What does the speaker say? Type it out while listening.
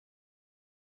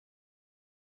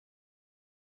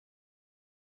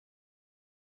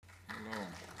Hello.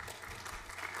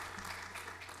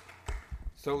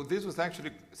 So this was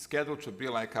actually scheduled to be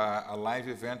like a live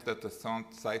event that the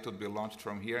site would be launched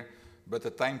from here, but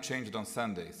the time changed on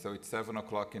Sunday. So it's 7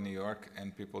 o'clock in New York,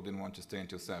 and people didn't want to stay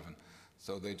until 7.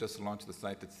 So they just launched the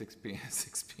site at 6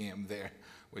 p.m. there,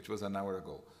 which was an hour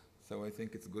ago. So I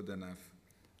think it's good enough.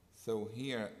 So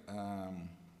here,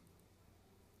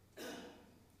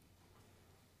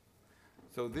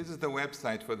 so this is the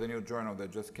website for the new journal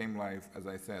that just came live, as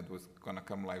I said, was going to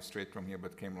come live straight from here,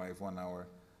 but came live 1 hour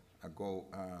ago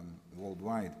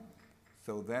worldwide.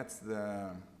 So that's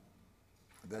the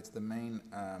main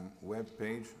web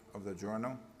page of the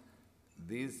journal.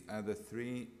 These are the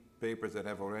 3 papers that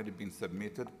have already been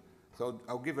submitted. So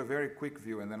I'll give a very quick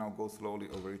view, and then I'll go slowly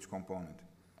over each component.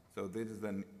 So this is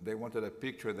they wanted a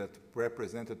picture that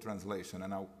represented translation,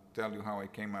 and I'll tell you how I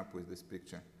came up with this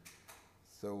picture.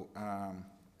 So,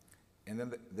 and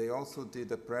then they also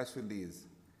did a press release,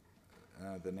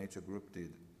 the Nature group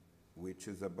did, which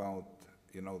is about,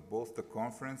 both the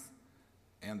conference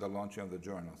and the launching of the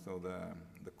journal. So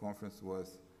the conference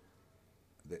was,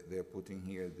 they're putting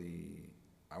here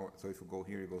so if you go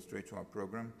here, you go straight to our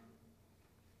program.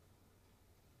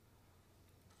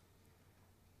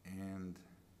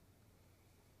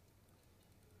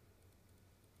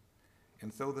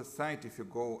 And so the site, if you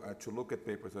go to look at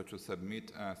papers or to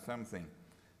submit something,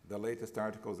 the latest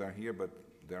articles are here, but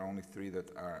there are only 3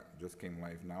 that just came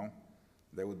live now.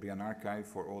 There would be an archive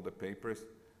for all the papers.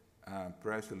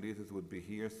 Press releases would be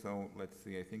here. So let's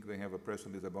see, I think they have a press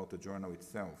release about the journal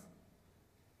itself.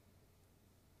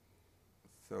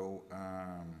 So,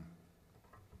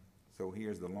 so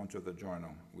here's the launch of the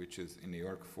journal, which is in New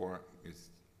York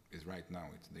is right now.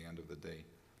 It's the end of the day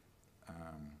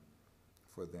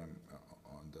for them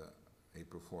on the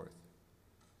April 4th.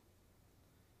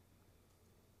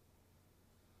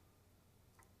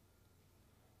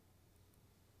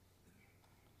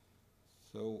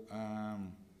 So,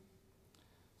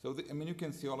 you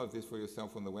can see all of this for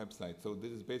yourself on the website. So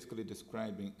this is basically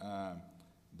describing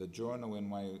the journal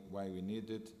and why we need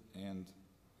it, and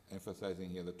emphasizing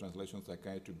here that translational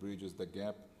psychiatry bridges the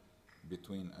gap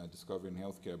between discovery and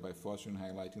healthcare by fostering and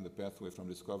highlighting the pathway from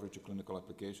discovery to clinical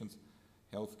applications,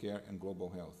 healthcare, and global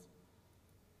health.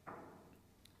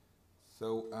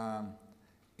 So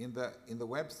in the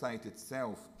website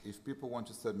itself, if people want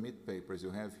to submit papers,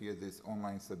 you have here this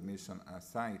online submission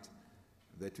site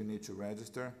that you need to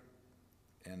register,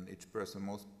 and each person,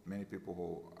 many people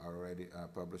who are already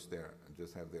published there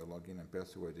just have their login and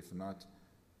password. If not,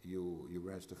 you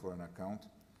register for an account.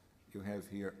 You have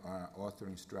here author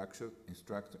instructions,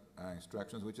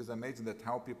 which is amazing that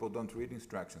how people don't read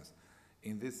instructions.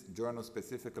 In this journal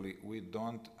specifically, we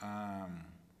don't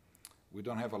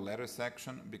have a letter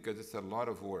section because it's a lot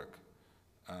of work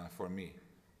for me.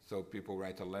 So people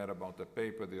write a letter about the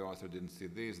paper, the author didn't see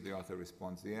this, the author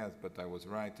responds yes, but I was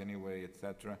right anyway,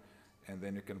 etc. And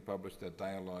then you can publish that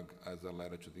dialogue as a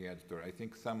letter to the editor. I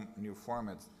think some new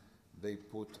formats, they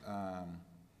put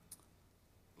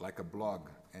like a blog,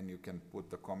 and you can put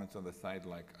the comments on the side,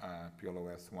 like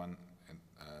PLOS one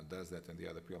does that, and the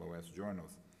other PLOS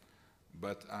journals.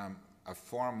 But a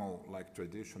formal, like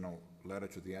traditional letter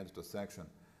to the editor section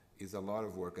is a lot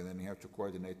of work, and then you have to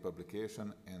coordinate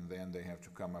publication, and then they have to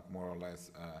come up more or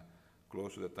less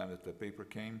close to the time that the paper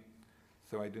came.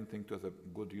 So I didn't think it was a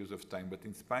good use of time. But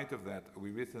in spite of that,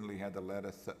 we recently had a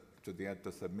letter to the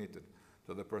editor submitted.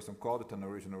 So the person called it an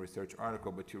original research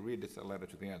article, but you read it's a letter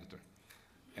to the editor.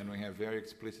 And we have very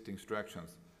explicit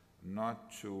instructions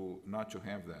not to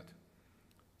have that.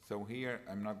 So here,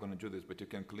 I'm not going to do this, but you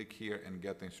can click here and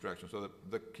get the instructions. So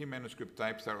the key manuscript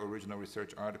types are original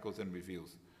research articles and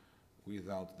reviews,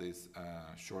 without these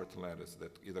short letters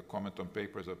that either comment on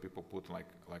papers or people put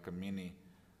like a mini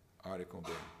article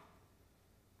there.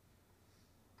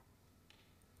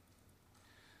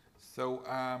 So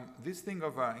this thing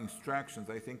of instructions,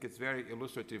 I think it's very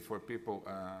illustrative for people,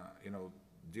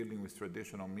 dealing with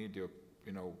traditional media,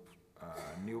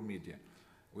 new media,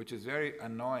 which is very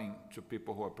annoying to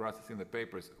people who are processing the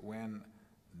papers when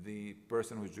the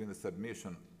person who's doing the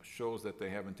submission shows that they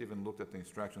haven't even looked at the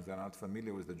instructions, they're not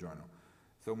familiar with the journal.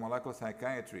 So molecular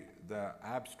psychiatry, the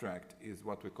abstract is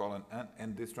what we call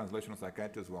and this translational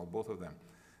psychiatry as well, both of them.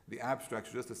 The abstract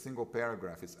is just a single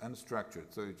paragraph, it's unstructured,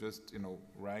 so you just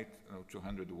write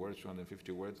 200 words,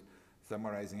 250 words,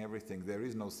 summarizing everything. There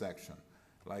is no section.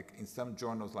 Like in some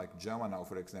journals, like JAMA now,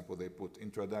 for example, they put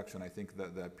introduction. I think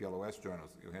that the PLOS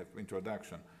journals, you have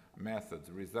introduction, methods,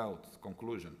 results,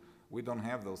 conclusion. We don't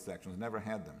have those sections, never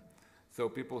had them. So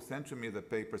people send to me the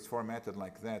papers formatted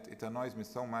like that. It annoys me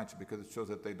so much because it shows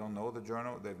that they don't know the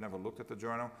journal, they've never looked at the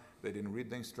journal, they didn't read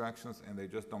the instructions, and they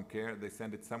just don't care. They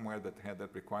send it somewhere that had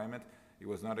that requirement. It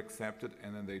was not accepted,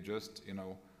 and then they just,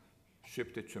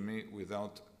 shipped it to me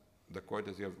without the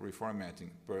courtesy of reformatting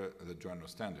per the journal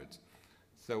standards.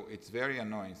 So it's very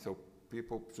annoying. So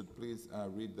people should please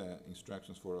read the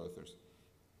instructions for authors.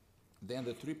 Then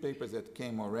the 3 papers that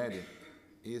came already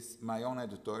is my own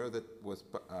editorial that was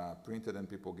printed and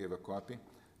people gave a copy.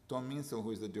 Tom Minsel,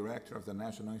 who is the director of the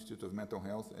National Institute of Mental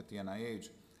Health at the NIH,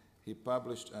 he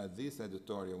published this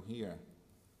editorial here.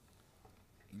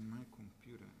 In my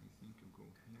computer, I think you go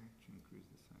here to increase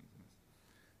the size. Yes.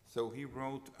 So he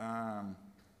wrote,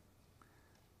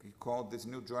 he called this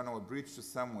new journal A Bridge to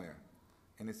Somewhere.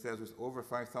 And it says, with over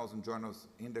 5,000 journals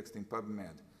indexed in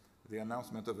PubMed, the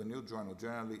announcement of a new journal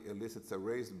generally elicits a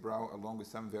raised brow along with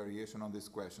some variation on these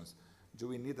questions. Do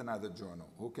we need another journal?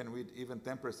 Who can read even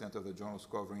 10% of the journals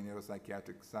covering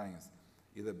neuropsychiatric science,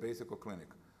 either basic or clinic?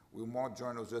 Will more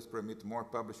journals just permit more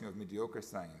publishing of mediocre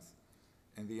science?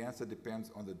 And the answer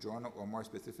depends on the journal, or more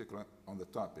specifically on the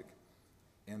topic.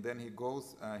 And then he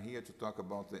goes here to talk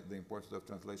about the importance of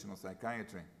translational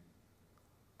psychiatry.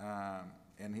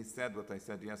 And he said what I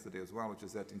said yesterday as well, which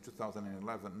is that in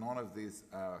 2011, none of these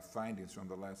findings from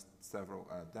the last several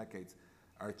decades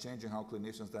are changing how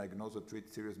clinicians diagnose or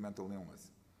treat serious mental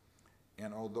illness.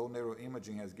 And although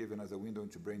neuroimaging has given us a window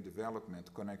into brain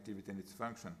development, connectivity, and its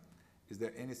function, is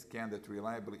there any scan that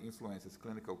reliably influences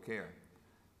clinical care?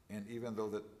 And even though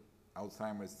that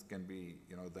Alzheimer's can be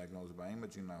diagnosed by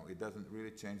imaging now, it doesn't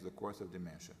really change the course of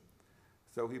dementia.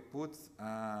 So he puts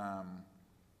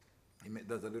he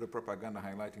does a little propaganda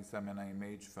highlighting some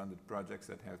NIMH-funded projects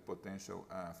that have potential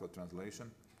for translation,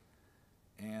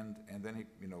 and then he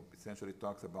essentially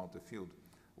talks about the field.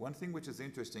 One thing which is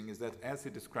interesting is that as he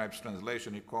describes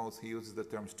translation, he uses the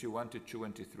terms T1, T2,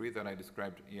 and T3 that I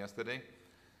described yesterday,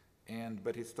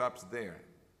 but he stops there.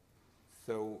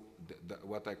 So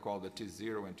what I call the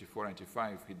T0 and T4 and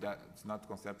T5, it's not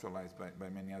conceptualized by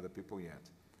many other people yet.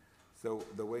 So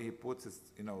the way he puts is,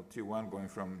 T1 going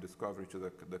from discovery to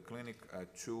the clinic,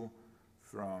 2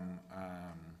 from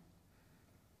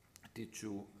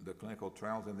T2, the clinical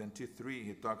trials, and then T3,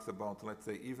 he talks about, let's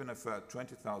say, even if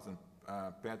 20,000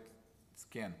 PET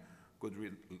scan could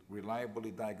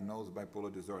reliably diagnose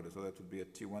bipolar disorder, so that would be a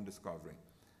T1 discovery.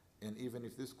 And even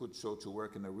if this could show to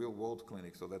work in a real-world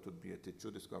clinic, so that would be a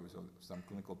T2 discovery, so some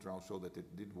clinical trials show that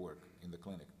it did work in the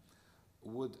clinic.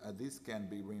 Would this scan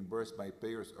be reimbursed by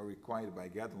payers or required by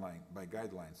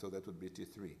guidelines? So that would be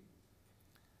T3.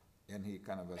 And he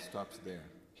kind of stops there.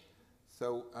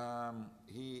 So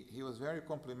he was very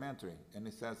complimentary, and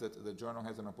he says that the journal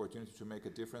has an opportunity to make a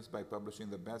difference by publishing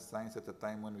the best science at a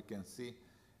time when we can see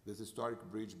this historic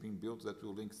bridge being built that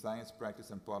will link science, practice,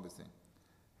 and policy.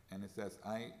 And he says,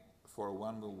 I, for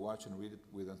one, will watch and read it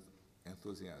with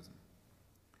enthusiasm.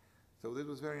 So this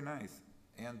was very nice.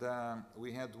 And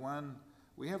we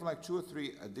have like 2 or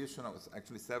 3 additional,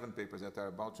 actually 7 papers that are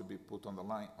about to be put on the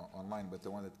online, but the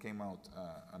one that came out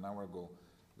an hour ago,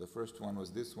 the first one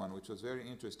was this one, which was very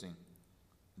interesting,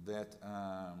 that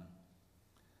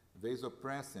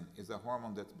vasopressin is a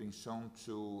hormone that's been shown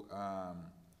to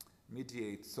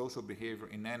mediate social behavior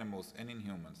in animals and in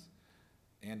humans.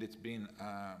 And it's been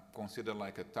considered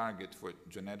like a target for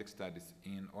genetic studies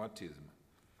in autism.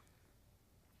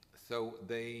 So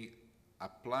they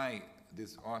apply,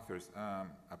 these authors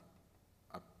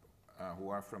who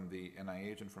are from the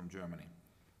NIH and from Germany,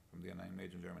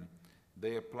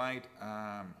 they applied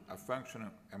a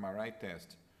functional MRI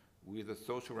test with a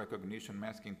social recognition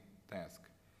masking task.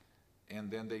 And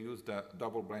then they used a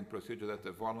double-blind procedure that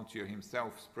the volunteer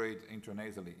himself sprayed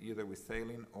intranasally, either with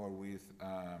saline or with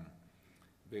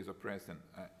vasopressin,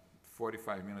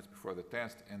 45 minutes before the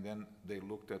test, and then they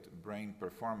looked at brain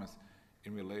performance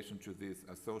in relation to these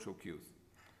social cues.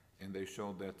 And they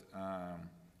showed that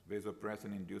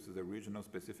vasopressin induces a regional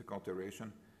specific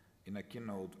alteration in a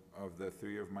keynote of the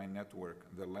theory of mind network,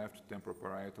 the left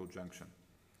temporoparietal junction.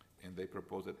 And they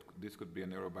proposed that this could be a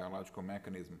neurobiological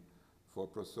mechanism for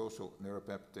prosocial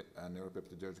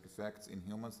neuropeptidergic effects in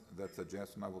humans that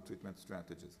suggest novel treatment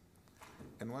strategies.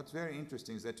 And what's very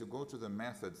interesting is that you go to the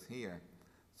methods here.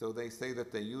 So they say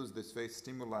that they use this phase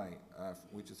stimuli,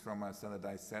 which is from a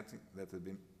standardized setting that has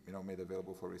been made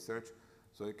available for research.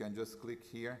 So you can just click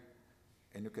here,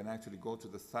 and you can actually go to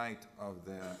the site of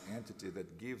the entity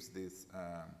that gives these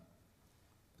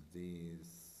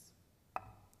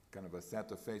kind of a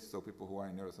set of phases. So people who are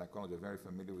in neuropsychology are very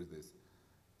familiar with this.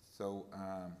 So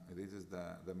this is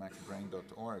the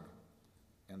macbrain.org,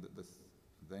 and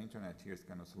the internet here is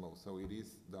kind of slow, so it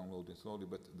is downloading slowly,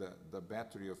 but the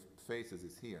battery of faces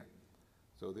is here.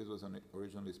 So this was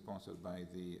originally sponsored by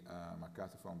the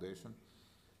MacArthur Foundation.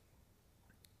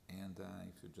 And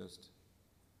if you just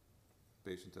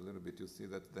patient a little bit, you see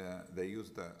that they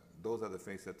use those are the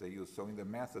faces that they use. So in the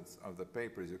methods of the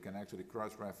papers, you can actually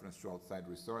cross-reference to outside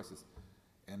resources,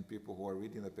 and people who are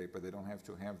reading the paper, they don't have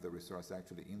to have the resource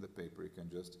actually in the paper. You can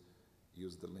just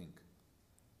use the link.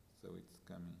 So it's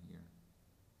coming here.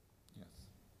 Yes.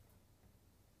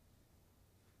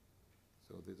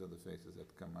 So these are the faces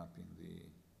that come up in the,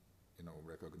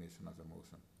 recognition of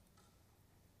emotion.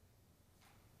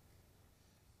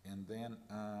 And then,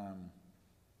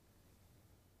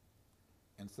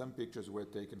 and some pictures were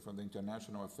taken from the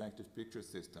International Affective Picture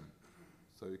System.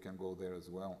 So you can go there as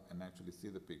well and actually see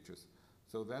the pictures.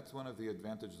 So that's one of the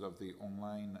advantages of the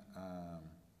online,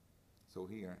 so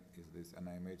here is this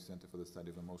NIMH Center for the Study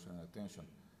of Emotion and Attention.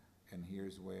 And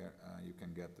here's where you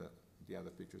can get the other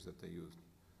pictures that they used.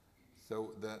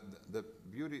 So the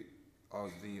beauty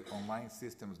of the online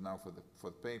systems now for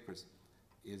the papers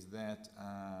is that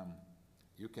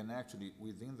you can actually,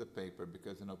 within the paper,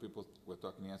 because people were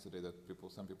talking yesterday that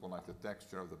some people like the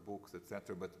texture of the books,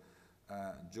 etc. But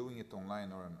doing it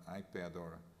online or an iPad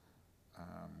or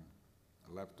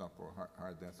a laptop or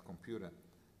hard desk computer,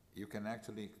 you can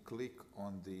actually click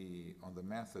on the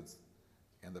methods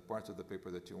and the parts of the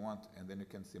paper that you want, and then you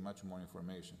can see much more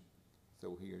information.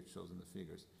 So here it shows in the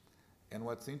figures. And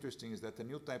what's interesting is that a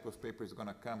new type of paper is going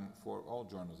to come for all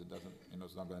journals. It doesn't,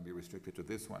 it's not going to be restricted to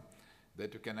this one.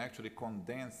 That you can actually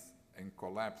condense and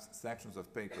collapse sections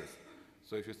of papers.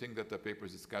 So if you think that the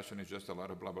paper's discussion is just a lot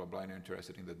of blah, blah, blah, and you're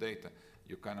interested in the data,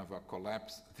 you kind of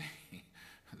collapse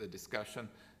the discussion,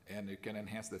 and you can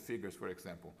enhance the figures, for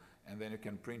example. And then you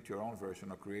can print your own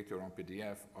version or create your own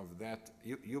PDF of that.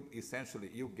 You essentially,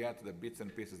 you get the bits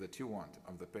and pieces that you want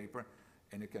of the paper,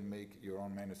 and you can make your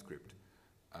own manuscript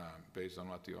based on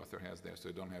what the author has there. So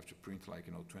you don't have to print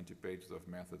 20 pages of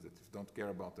methods. If you don't care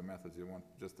about the methods, you want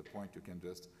just the point, you can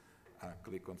just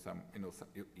click on some,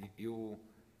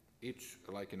 each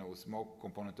small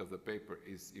component of the paper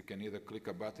is, you can either click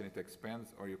a button, it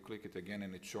expands, or you click it again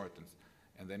and it shortens.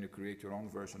 And then you create your own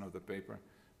version of the paper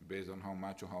based on how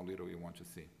much or how little you want to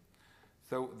see.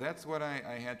 So that's what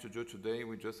I had to do today.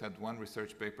 We just had one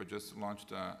research paper just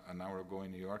launched an hour ago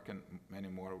in New York, and many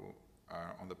more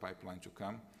are on the pipeline to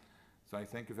come. So I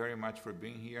thank you very much for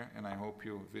being here, and I hope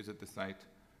you visit the site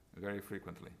very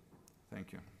frequently.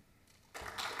 Thank you.